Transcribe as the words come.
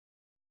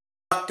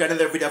Back to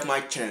another video of my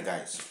channel,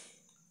 guys.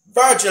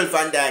 Virgil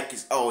van Dijk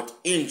is out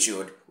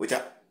injured with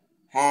a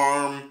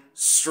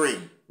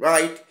harmstring,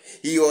 right?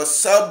 He was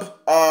sub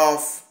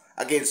off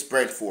against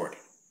Brentford.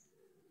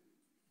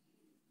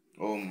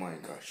 Oh my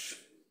gosh.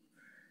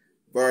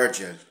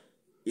 Virgil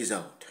is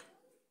out.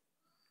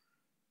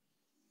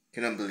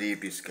 Cannot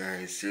believe this,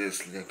 guys.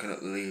 Seriously, I cannot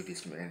believe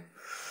this, man.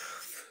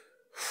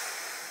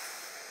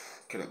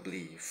 Cannot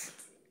believe.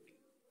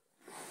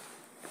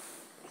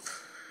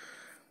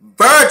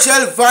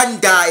 Virgil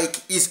van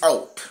Dijk is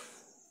out.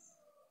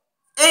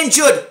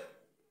 Injured.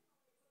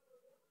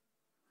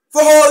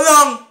 For how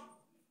long?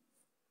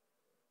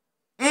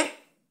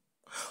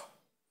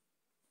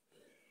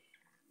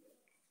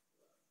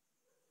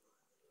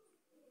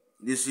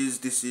 This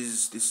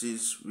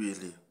is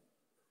really.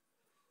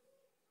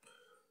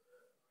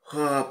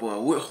 Oh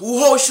boy,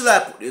 how should I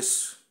put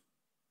this?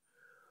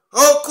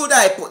 How could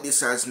I put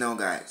this as now,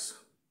 guys?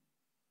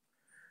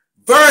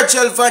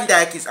 Virgil van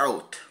Dijk is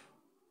out.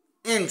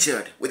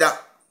 Injured with a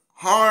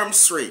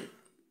harmstring.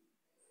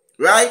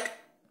 Right?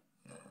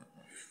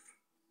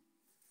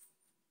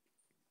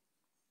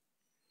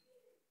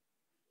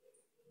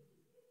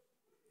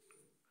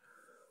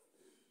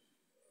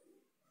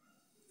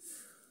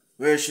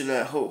 How should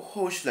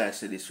I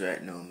say this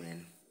right now,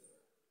 man?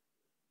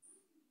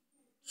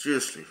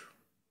 Seriously.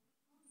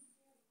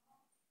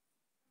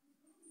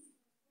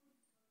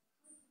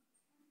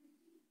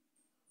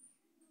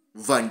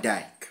 Van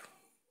Dijk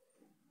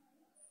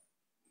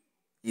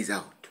is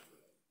out.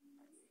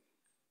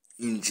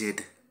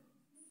 Injured.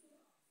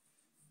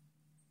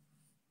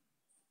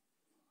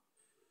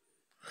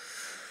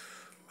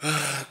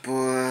 Ah,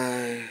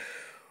 boy.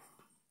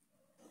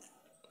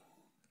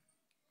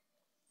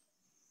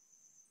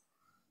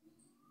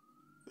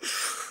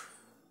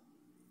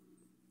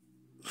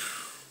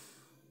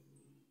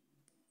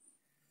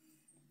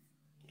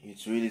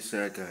 It's really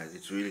sad, guys.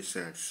 It's really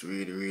sad. It's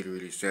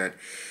really sad.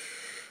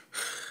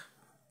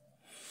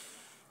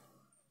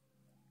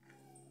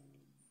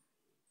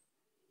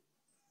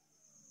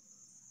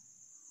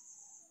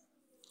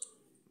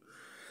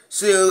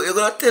 So you're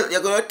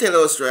gonna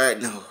tell us right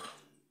now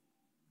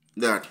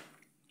that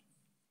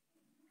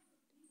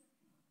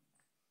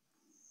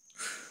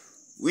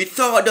we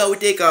thought that we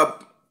take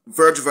a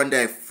Virgil van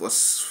Dijk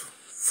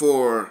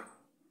for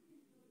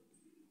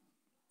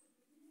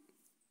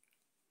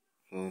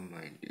oh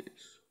my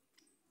days.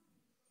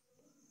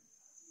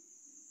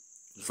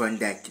 Van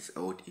Dijk is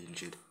out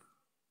injured.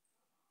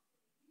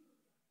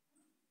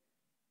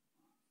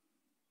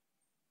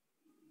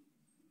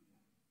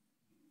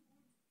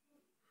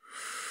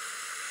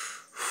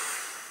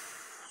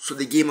 So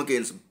the game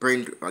against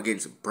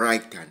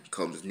Brighton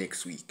comes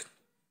next week.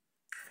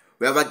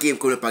 We have a game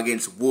coming up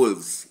against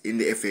Wolves in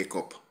the FA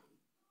Cup.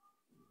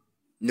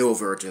 No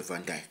Virgil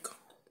van Dijk.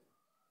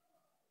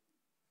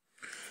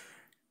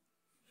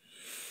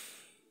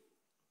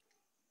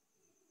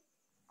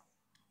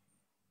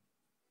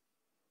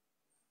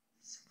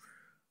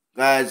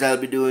 Guys, I'll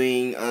be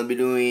doing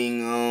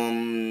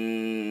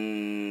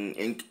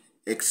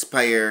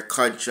expire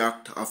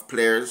contract of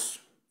players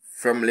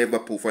from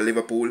Liverpool for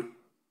Liverpool.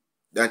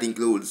 That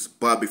includes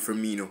Bobby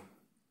Firmino.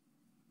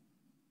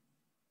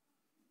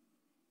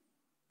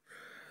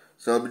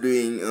 So I'll be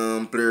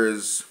doing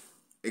players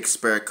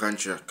expire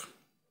contract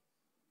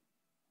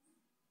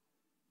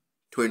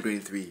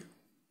 2023.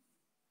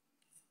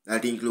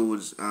 That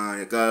includes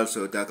I can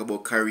also talk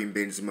about Karim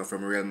Benzema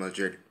from Real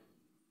Madrid.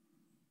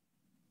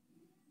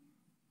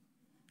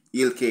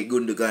 Ilkay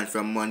Gundogan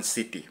from Man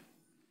City.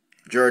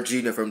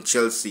 Jorginho from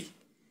Chelsea.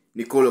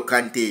 N'Golo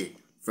Kante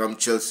from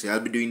Chelsea.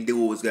 I'll be doing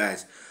those,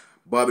 guys.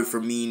 Bobby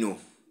Firmino.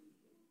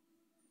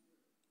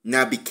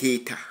 Naby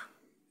Keita.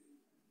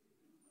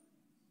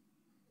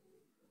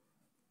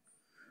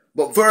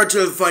 But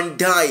Virgil van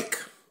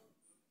Dijk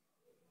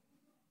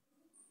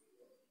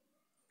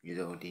is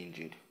out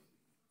injured.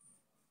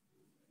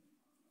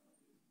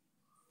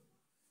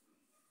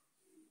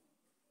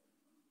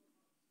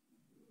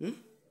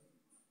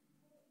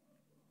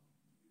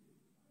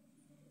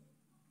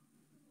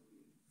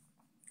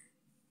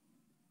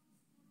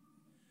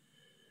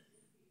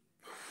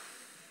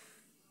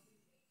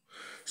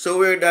 So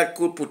where that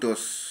could put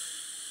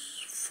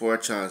us for a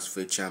chance for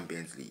the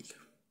Champions League?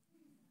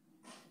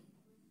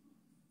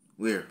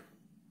 Where?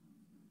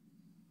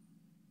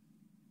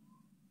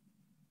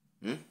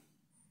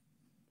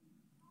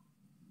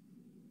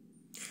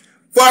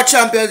 For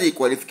Champions League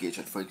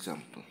qualification, for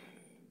example.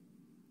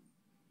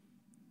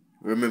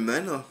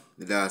 Remember, no?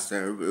 The last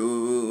time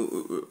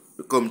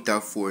we come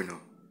top 4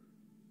 now.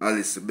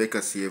 Alice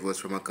Becker saved us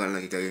from a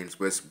corner kick against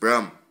West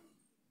Brom.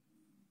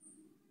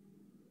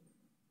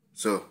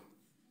 So,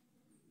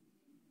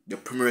 the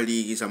Premier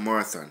League is a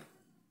marathon.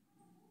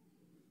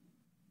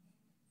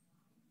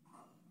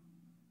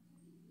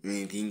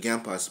 Anything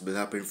can possibly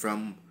happen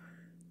from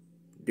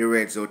the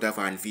Reds out of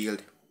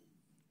Anfield,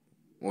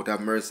 out of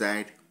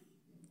Merseyside,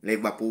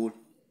 Liverpool.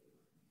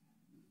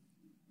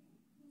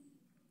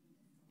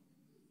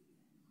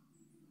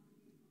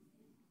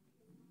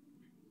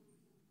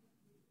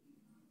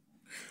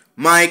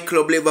 My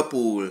club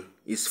Liverpool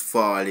is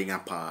falling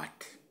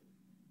apart.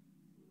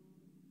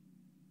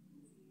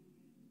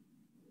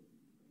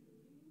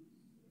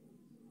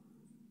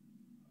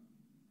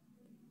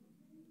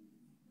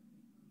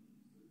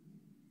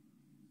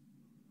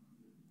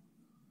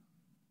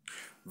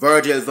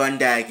 Virgil van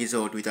Dijk is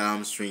out with a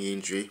hamstring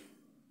injury.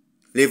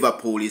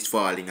 Liverpool is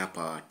falling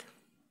apart.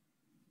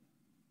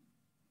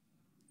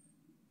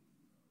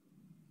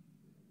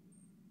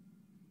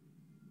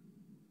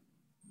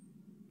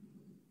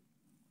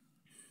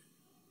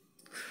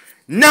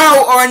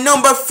 Now our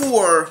number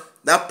 4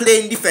 that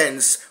playing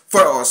defense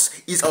for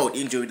us is out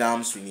injured with a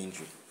hamstring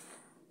injury.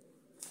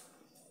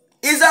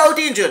 Is out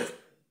injured.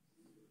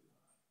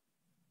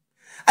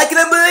 I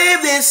cannot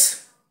believe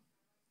this.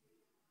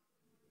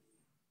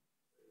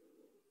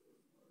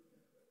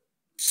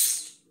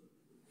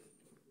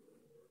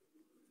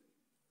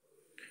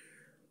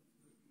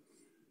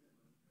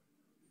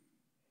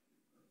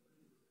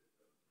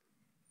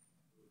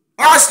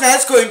 Arsenal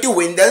is going to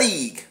win the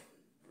league.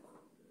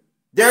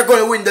 They're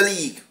going to win the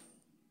league.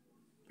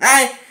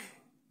 I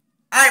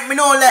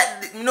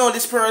know the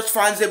Spurs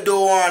fans they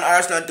don't want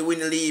Arsenal to win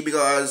the league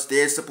because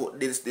they support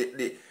this.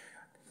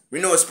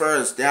 We know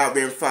Spurs, they have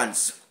their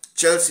fans.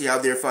 Chelsea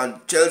have their fans.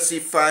 Chelsea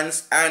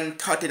fans and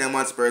Tottenham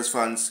Hotspur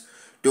fans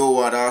don't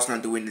want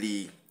Arsenal to win the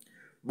league.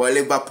 But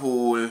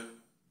Liverpool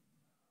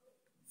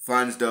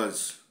fans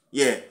does.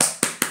 Yeah,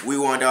 we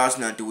want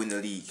Arsenal to win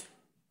the league.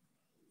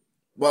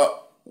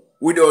 But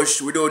we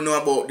don't know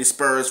about the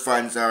Spurs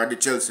fans or the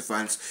Chelsea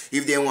fans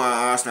if they want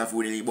Arsenal to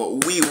win the league.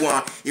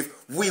 But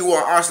if we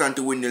want Arsenal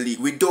to win the league,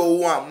 we don't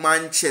want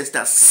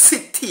Manchester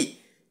City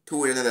to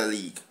win another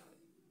league.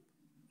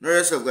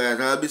 Rest of guys,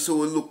 I'll be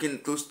so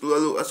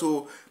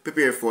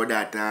prepared for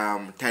that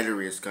title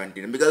race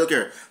content. Because look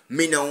here,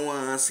 me no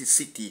want to see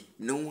City.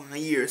 No one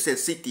here say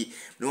City.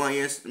 No one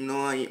here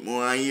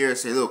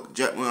say look,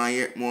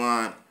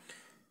 more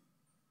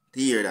to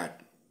hear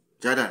that.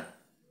 Jordan,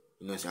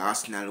 you know say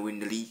Arsenal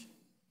win the league.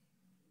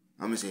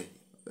 I'm gonna say,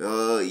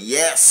 oh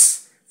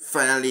yes,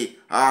 finally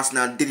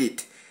Arsenal did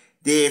it.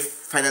 They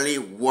finally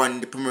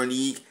won the Premier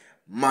League.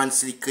 Man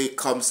City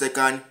come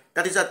second.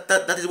 That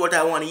is what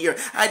I want to hear.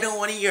 I don't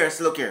want to hear.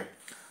 So look here,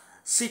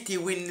 City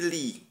win the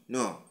league.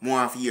 No,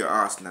 more of here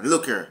Arsenal.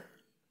 Look here,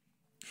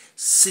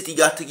 City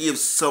got to give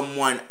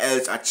someone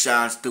else a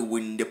chance to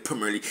win the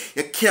Premier League.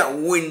 You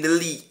can't win the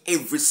league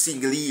every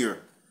single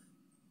year.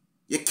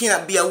 You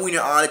cannot be a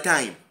winner all the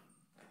time.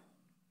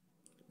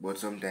 But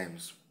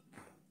sometimes.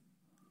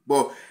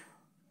 But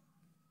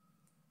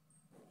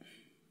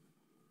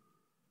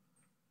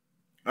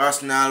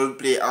Arsenal will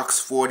play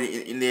Oxford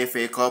in the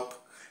FA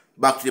Cup.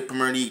 Back to the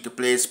Premier League to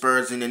play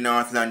Spurs in the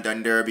North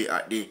London Derby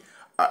at the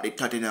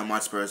Tottenham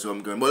Hotspur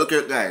home ground. But look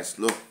here guys,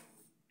 look.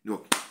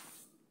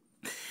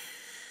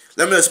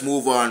 Let me just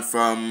move on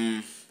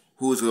from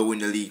who's going to win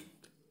the league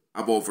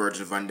about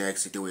Virgil van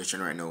Dijk's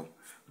situation right now.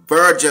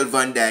 Virgil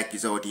van Dijk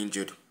is out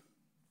injured.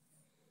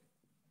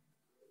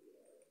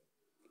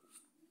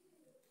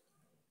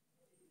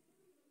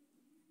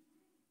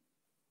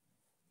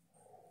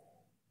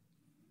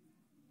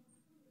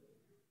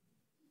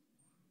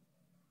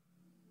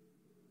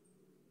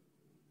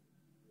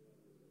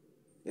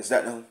 Is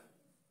that now?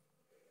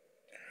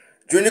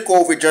 During the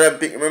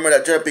COVID, remember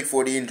that Jordan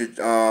Pickford injured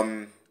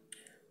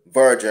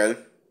Virgil.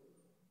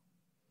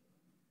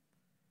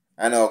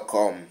 And now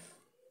come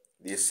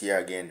this year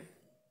again.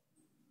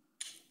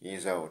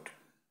 He's out.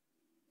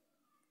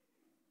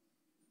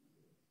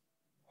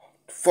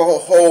 For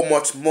how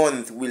much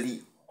month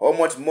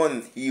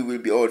he will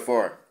be out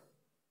for?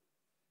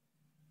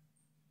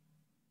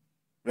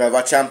 We have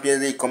a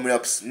Champions League coming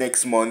up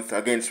next month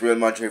against Real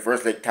Madrid,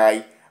 first leg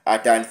tie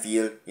at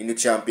Anfield in the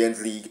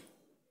Champions League.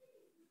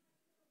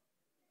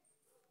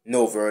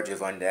 No Virgil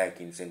van Dijk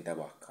in centre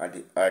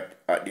back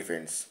at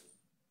defense.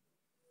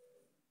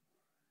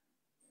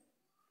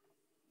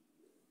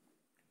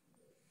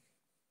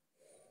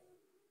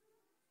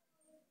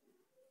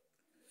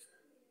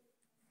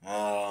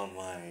 Oh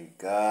my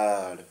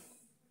God.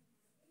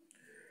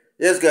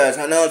 Yes guys,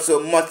 and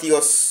also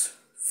Matthias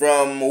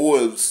from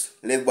Wolves,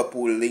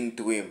 Liverpool linked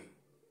to him.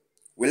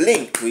 We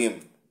linked to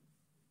him,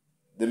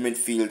 the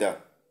midfielder.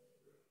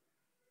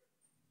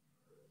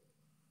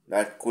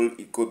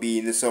 It could be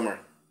in the summer.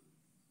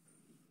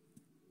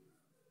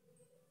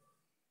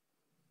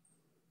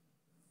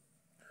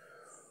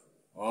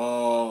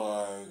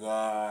 Oh my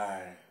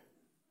God.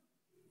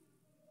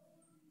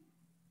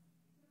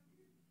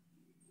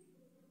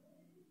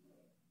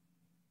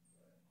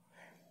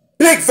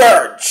 Big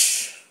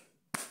Verge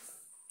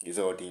is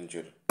out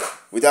injured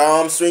with the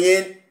arm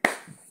swinging.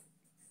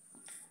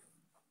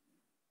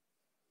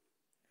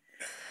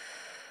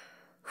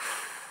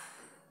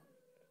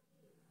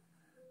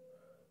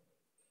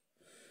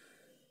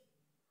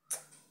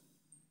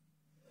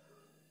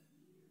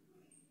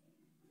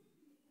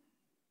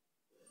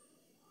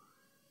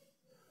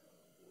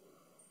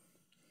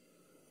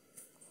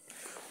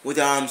 With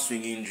the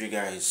hamstring injury,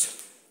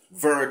 guys,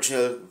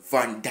 Virgil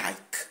van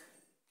Dijk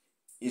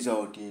is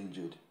out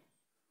injured.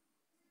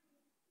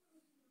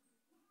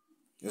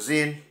 You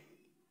see,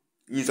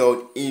 he's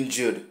out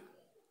injured.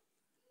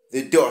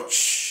 The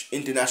Dutch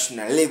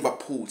international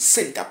Liverpool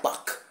centre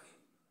back.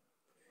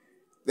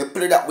 The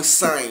player that we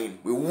signed,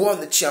 we won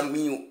the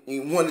he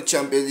won the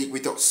Champions League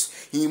with us.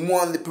 He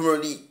won the Premier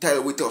League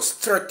title with us.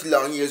 30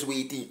 long years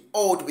waiting,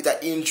 out with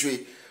that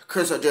injury.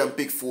 Chris John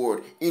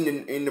Pickford in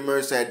the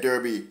Merseyside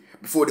Derby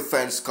before the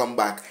fans come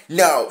back.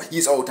 Now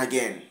he's out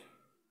again.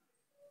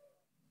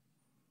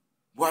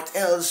 What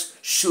else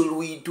should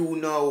we do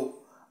now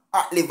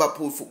at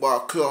Liverpool Football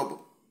Club?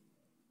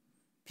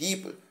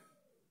 People,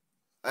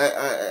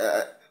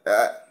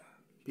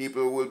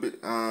 people will be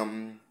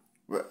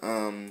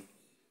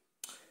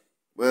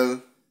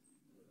well,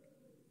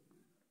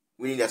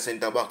 we need a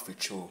centre back for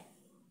sure.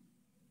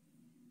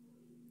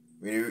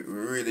 We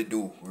really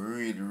do.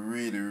 We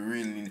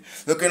really need.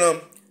 Look,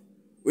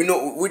 we need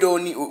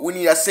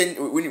a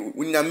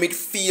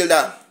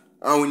midfielder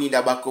and we need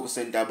a backup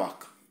centre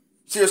back.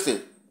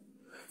 Seriously.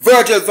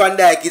 Virgil van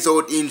Dijk is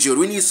out injured.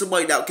 We need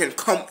somebody that can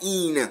come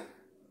in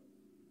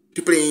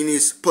to play in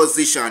his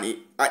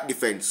position at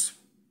defense.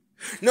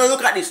 Now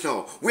look at this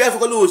now. We have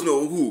to lose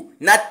now who?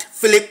 Not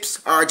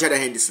Phillips or Jordan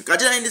Henderson.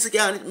 Because Jordan Henderson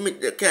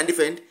can't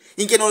defend.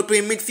 He can only play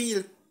in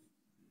midfield.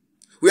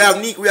 We have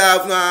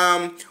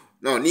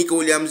Nico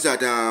Williams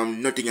at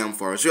Nottingham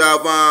Forest. We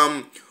have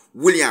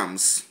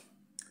Williams.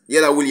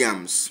 Yella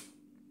Williams.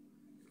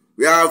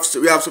 We have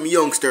some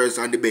youngsters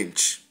on the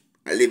bench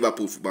at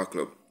Liverpool Football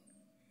Club.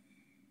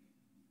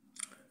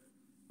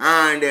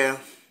 And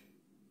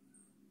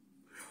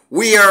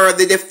we are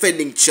the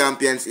defending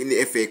champions in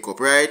the FA Cup,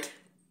 right?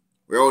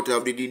 We're out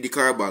of the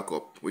Carabao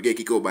Cup. We get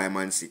kicked out by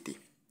Man City.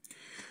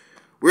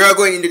 We are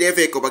going into the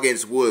FA Cup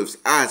against Wolves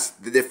as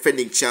the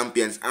defending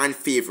champions and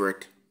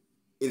favourite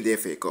in the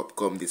FA Cup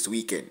come this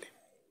weekend.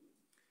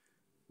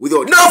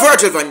 Without no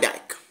Virgil van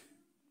Dijk.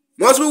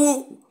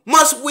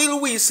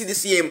 Will we see the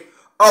same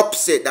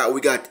upset that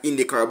we got in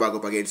the Carabao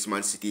Cup against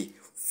Man City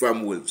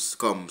from Wolves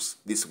comes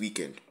this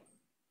weekend?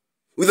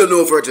 Without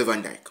no Virgil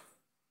van Dijk.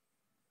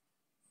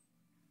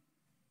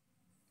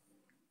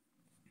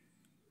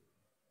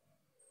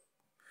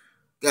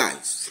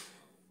 Guys,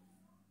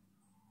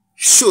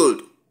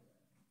 should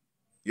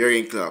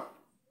Jurgen Klopp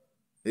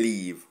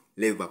leave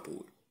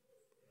Liverpool?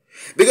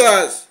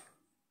 Because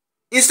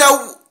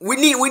instead we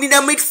need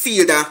a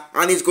midfielder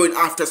and he's going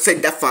after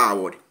centre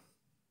forward.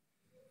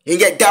 You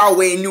get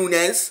Darwin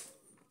Núñez.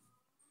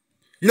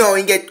 No,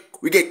 we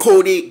get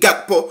Cody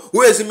Gakpo.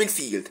 Where's the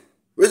midfield?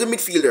 Where's the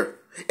midfielder?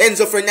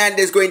 Enzo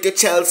Fernandez going to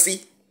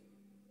Chelsea.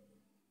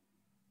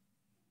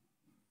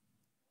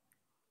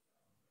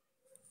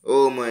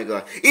 Oh my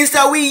God.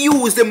 Instead we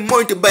use the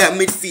money to buy a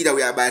midfielder,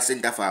 we are buy a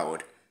centre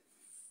forward.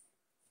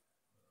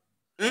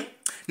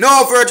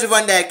 No, Virgil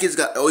van Dijk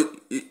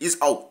is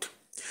out.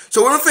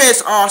 So when we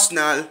face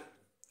Arsenal,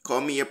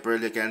 come April,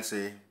 you can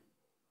say,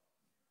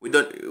 we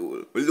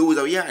lose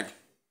our yard.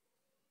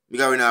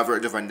 Because we don't have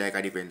Virgil van Dijk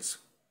at defense.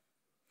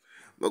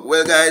 But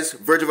well guys,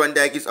 Virgil van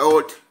Dijk is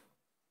out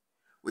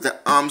with an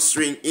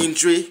harmstring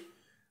injury.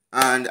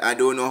 And I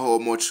don't know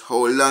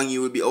how long he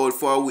will be out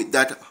for with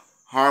that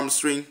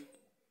harmstring.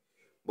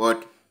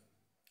 But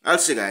I'll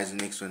see you guys in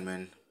the next one,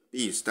 man.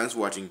 Peace. Thanks for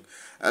watching.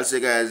 I'll see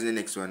you guys in the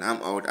next one.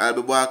 I'm out. I'll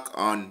be back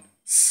on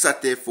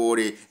Saturday for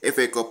the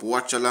FA Cup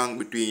watch along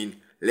between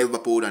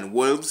Liverpool and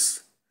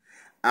Wolves.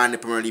 And the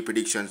Premier League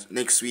predictions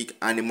next week.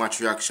 And the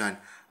match reaction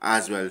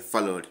as well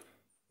followed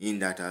in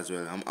that as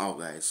well. I'm out,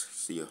 guys.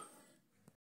 See you.